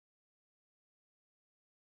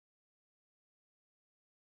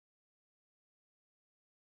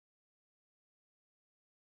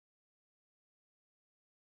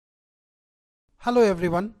Hello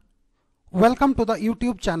everyone, welcome to the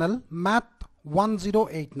YouTube channel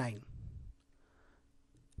Math1089.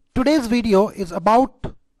 Today's video is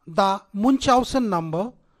about the Munchausen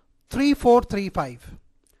number 3435.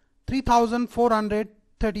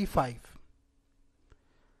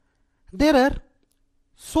 There are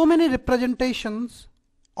so many representations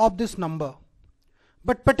of this number,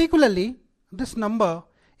 but particularly this number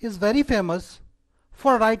is very famous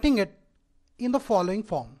for writing it in the following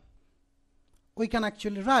form. We can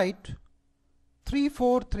actually write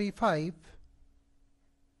 3435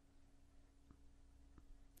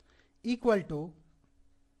 equal to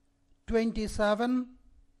 27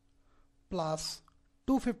 plus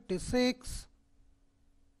 256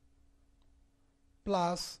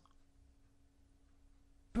 plus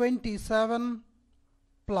 27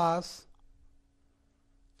 plus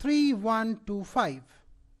 3125.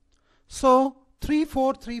 So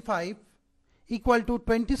 3435 equal to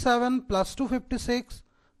 27 plus 256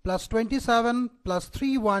 plus 27 plus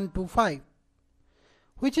 3125,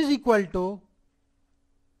 which is equal to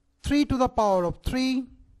 3 to the power of 3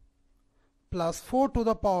 plus 4 to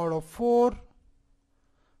the power of 4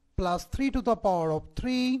 plus 3 to the power of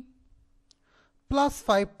 3 plus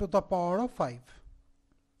 5 to the power of 5.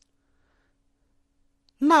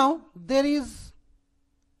 Now there is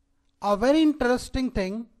a very interesting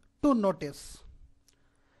thing to notice.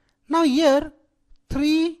 Now here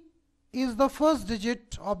 3 is the first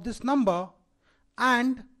digit of this number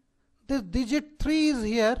and this digit 3 is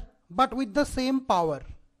here but with the same power.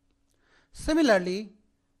 Similarly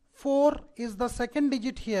 4 is the second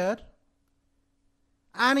digit here,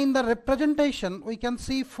 and in the representation we can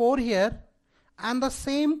see 4 here and the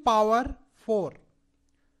same power 4.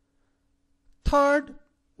 Third,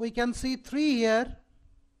 we can see 3 here,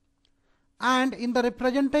 and in the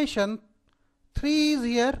representation 3 is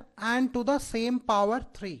here and to the same power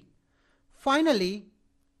 3. Finally,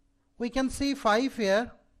 we can see 5 here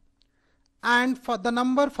and for the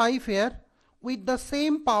number 5 here with the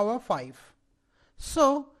same power 5.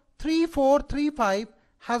 So 3435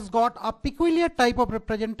 has got a peculiar type of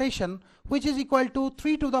representation which is equal to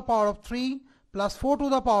 3 to the power of 3 plus 4 to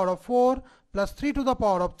the power of 4 plus 3 to the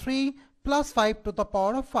power of 3 plus 5 to the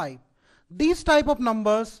power of 5. These type of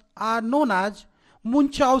numbers are known as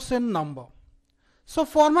Munchausen number. So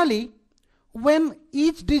formally, when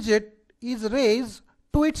each digit is raised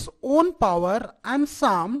to its own power and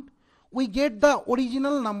summed, we get the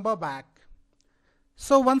original number back.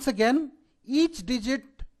 So once again, each digit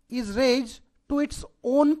is raised to its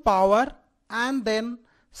own power and then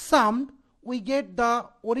summed, we get the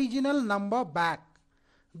original number back.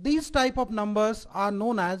 These type of numbers are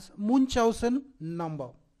known as Munchausen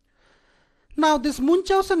number. Now this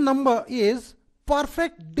Munchausen number is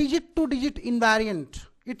perfect digit to digit invariant.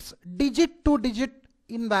 It's digit to digit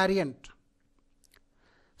invariant.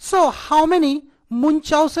 So how many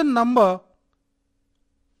Munchausen number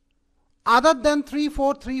other than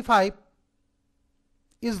 3435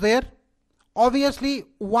 is there? Obviously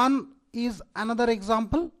 1 is another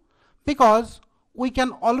example, because we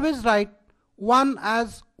can always write 1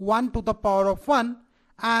 as 1 to the power of 1,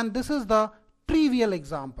 and this is the trivial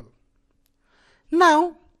example.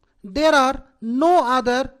 Now there are no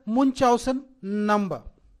other Munchausen number,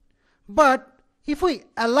 but if you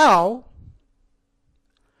allow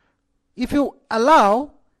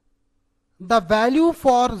the value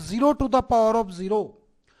for 0 to the power of 0,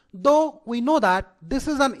 though we know that this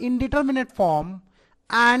is an indeterminate form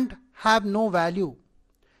and have no value,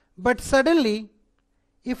 but suddenly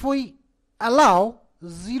if we allow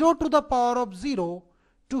 0 to the power of 0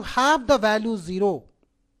 to have the value 0,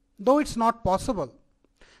 though it's not possible,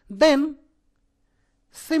 then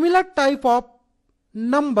similar type of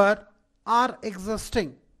number are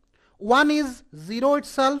existing. One is 0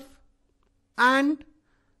 itself, and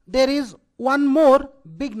there is one more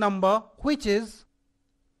big number which is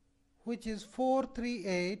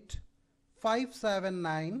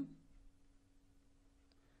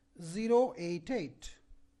 438,579,088.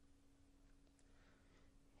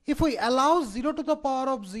 If we allow 0 to the power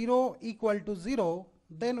of 0 equal to 0,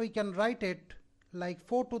 then we can write it like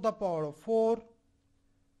 4 to the power of 4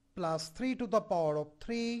 plus 3 to the power of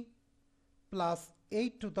 3 plus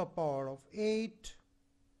 8 to the power of 8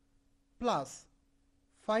 plus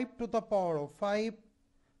 5 to the power of 5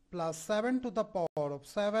 plus 7 to the power of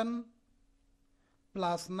 7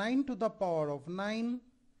 plus 9 to the power of 9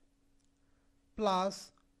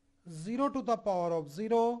 plus 0 to the power of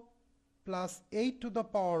 0 plus 8 to the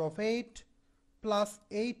power of 8 plus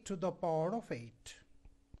 8 to the power of 8.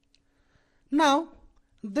 Now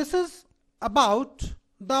this is about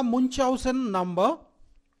the Munchausen number,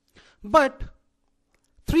 but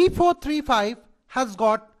 3435 has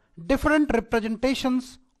got different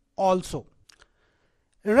representations also.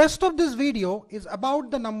 The rest of this video is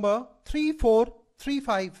about the number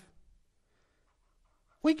 3435.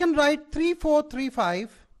 We can write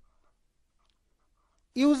 3435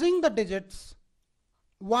 using the digits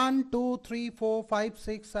 1, 2, 3, 4, 5,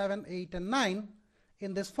 6, 7, 8 and 9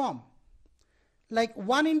 in this form. Like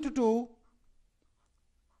 1 into 2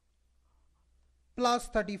 plus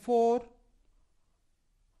 34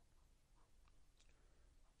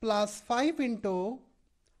 plus 5 into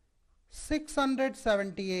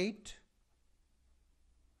 678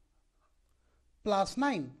 plus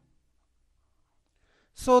 9.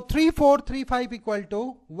 So 3435 equal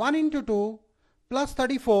to 1 into 2 plus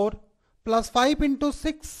 34 plus 5 into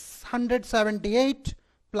 678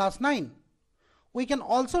 plus 9. We can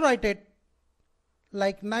also write it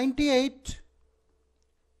like 98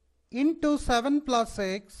 into 7 plus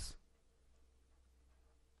 6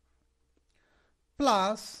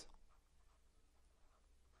 plus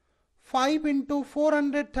 5 into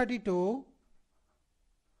 432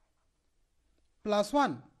 plus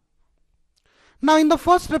 1. Now in the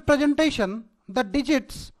first representation, the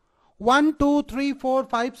digits 1, 2, 3, 4,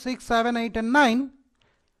 5, 6, 7, 8 and 9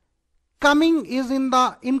 coming is in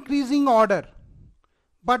the increasing order.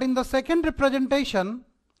 But in the second representation,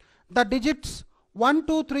 the digits 1,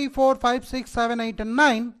 2, 3, 4, 5, 6, 7, 8 and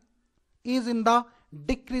 9 is in the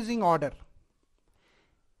decreasing order.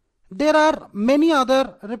 There are many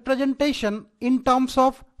other representation in terms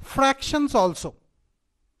of fractions also.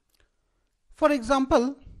 For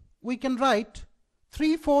example, we can write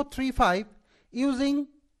 3435 using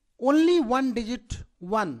only one digit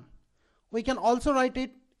 1. We can also write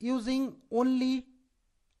it using only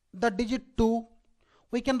the digit 2.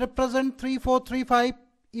 We can represent 3435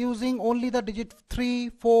 using only the digit 3,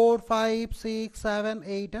 4, 5, 6, 7,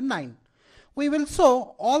 8 and 9. We will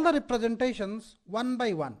show all the representations one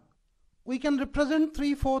by one. We can represent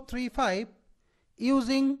 3435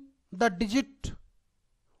 using the digit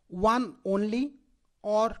 1 only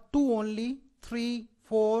or 2 only, 3,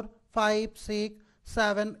 4, 5, 6,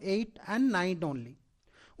 7, 8 and 9 only.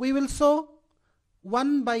 We will show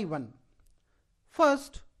one by one.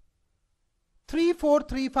 First,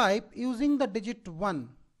 3435 using the digit 1.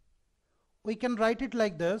 We can write it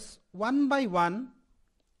like this: 1 by 1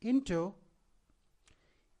 into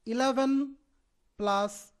 11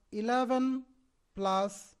 plus 11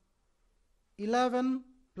 plus 11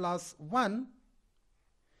 plus 1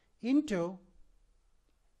 into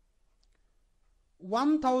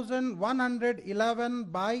 1111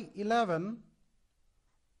 by 11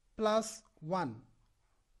 plus 1.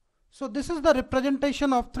 So this is the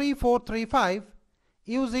representation of 3435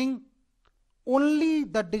 using only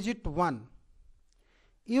the digit 1.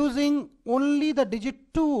 Using only the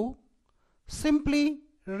digit 2, simply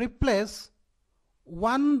replace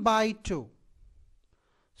 1 by 2.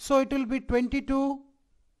 So it will be 22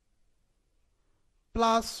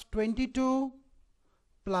 plus 22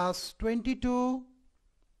 plus 22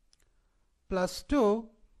 plus 2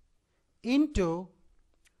 into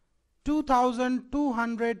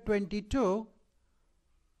 2222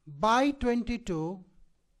 by 22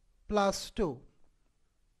 plus 2.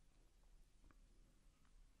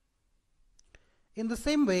 In the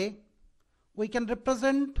same way, we can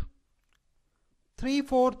represent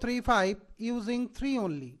 3435 using 3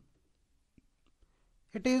 only.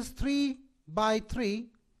 It is 3 by 3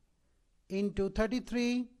 into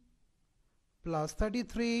 33 plus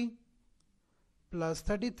 33 plus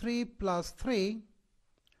 33 plus 3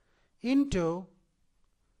 into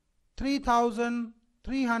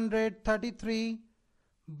 3333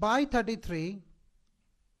 by 33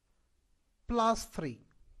 plus 3.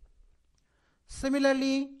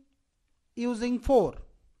 Similarly, using 4.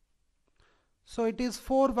 So it is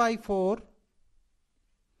 4 by 4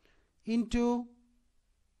 into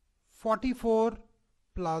 44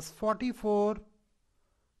 plus 44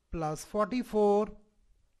 plus 44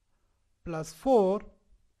 plus 4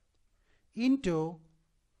 into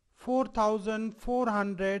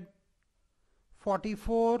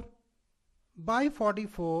 4444 by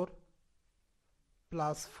 44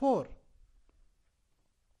 plus 4.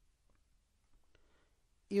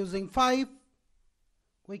 Using 5,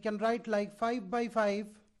 we can write like 5 by 5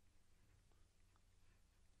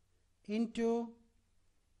 into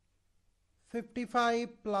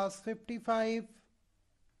 55 plus 55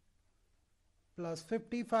 plus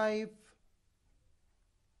 55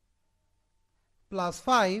 plus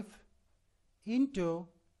 5 into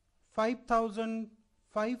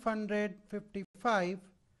 5555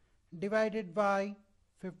 divided by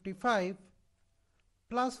 55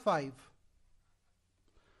 plus 5.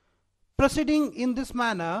 Proceeding in this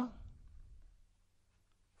manner,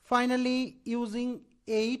 Finally, using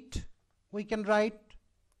 8, we can write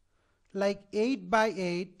like 8 by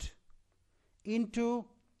 8 into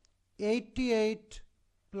 88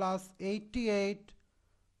 plus 88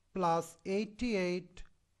 plus 88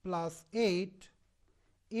 plus 8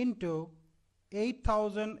 into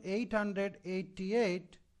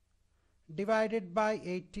 8888 divided by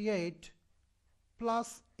 88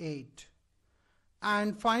 plus 8.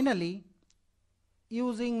 And finally,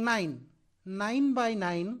 using 9 by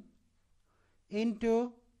 9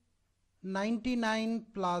 into 99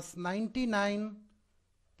 plus 99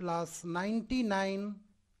 plus 99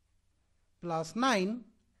 plus 9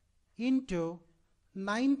 into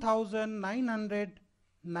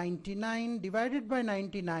 9999 divided by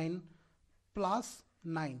 99 plus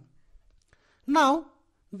 9. Now,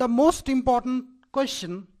 the most important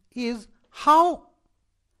question is how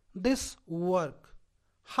this work.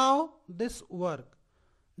 How this work?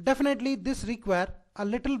 Definitely this require a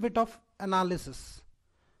little bit of analysis,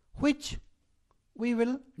 which we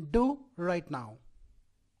will do right now.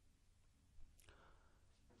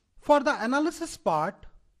 For the analysis part,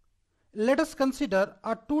 let us consider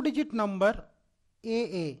a 2-digit number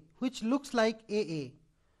AA, which looks like AA.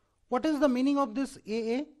 What is the meaning of this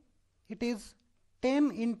AA? It is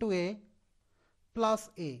 10 into A plus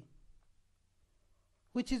A,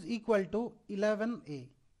 which is equal to 11A.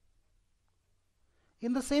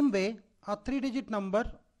 In the same way, a 3-digit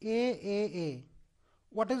number AAA.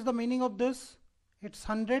 What is the meaning of this? It's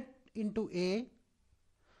 100 into A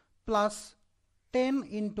plus 10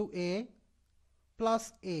 into A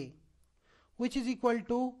plus A, which is equal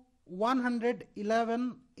to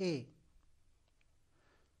 111A.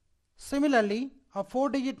 Similarly, a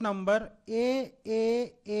 4-digit number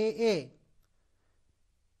AAAA,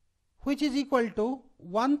 which is equal to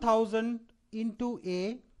 1000 into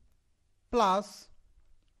A plus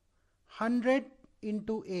 100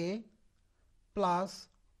 into A plus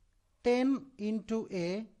 10 into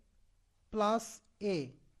A plus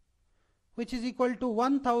A, which is equal to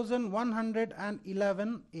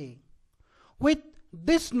 1111A. With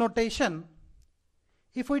this notation,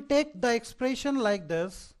 if we take the expression like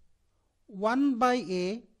this, 1 by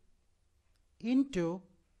A into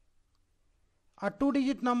a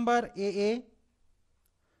 2-digit number AA,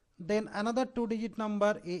 then another 2-digit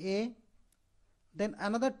number AA, then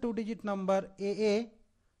another 2-digit number AA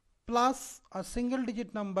plus a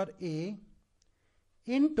single-digit number A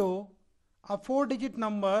into a 4-digit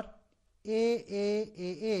number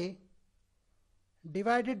AAAA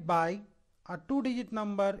divided by a 2-digit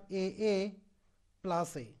number AA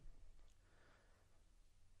plus A.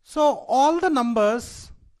 So all the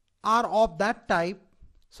numbers are of that type,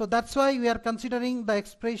 so that's why we are considering the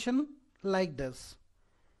expression like this.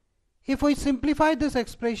 If we simplify this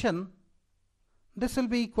expression, this will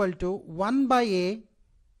be equal to 1 by A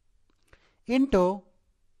into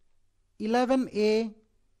 11A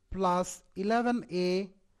plus 11A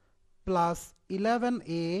plus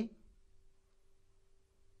 11A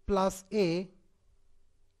plus A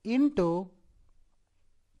into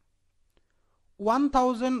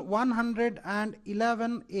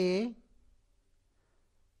 1111A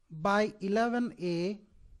by 11A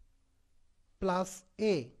plus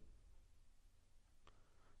A.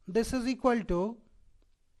 This is equal to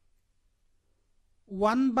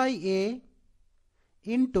 1 by A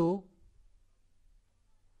into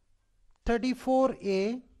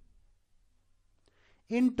 34A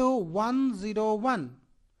into 101,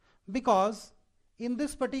 because in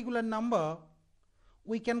this particular number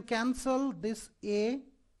we can cancel this A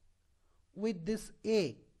with this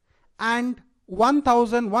A, and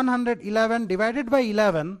 1111 divided by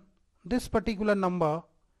 11, this particular number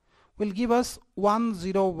will give us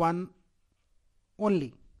 101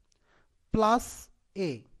 only, plus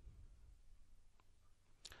A.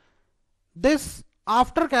 This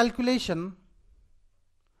after calculation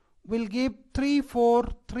will give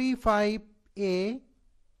 3435A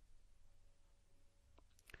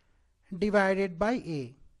divided by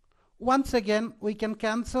A. Once again we can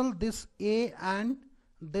cancel this A and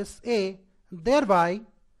this A, thereby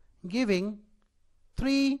giving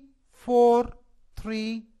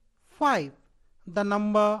 3435, the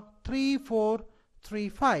number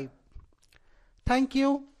 3435. Thank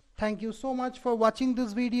you so much for watching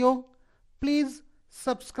this video. Please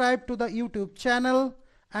subscribe to the YouTube channel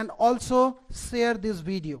and also share this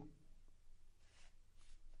video.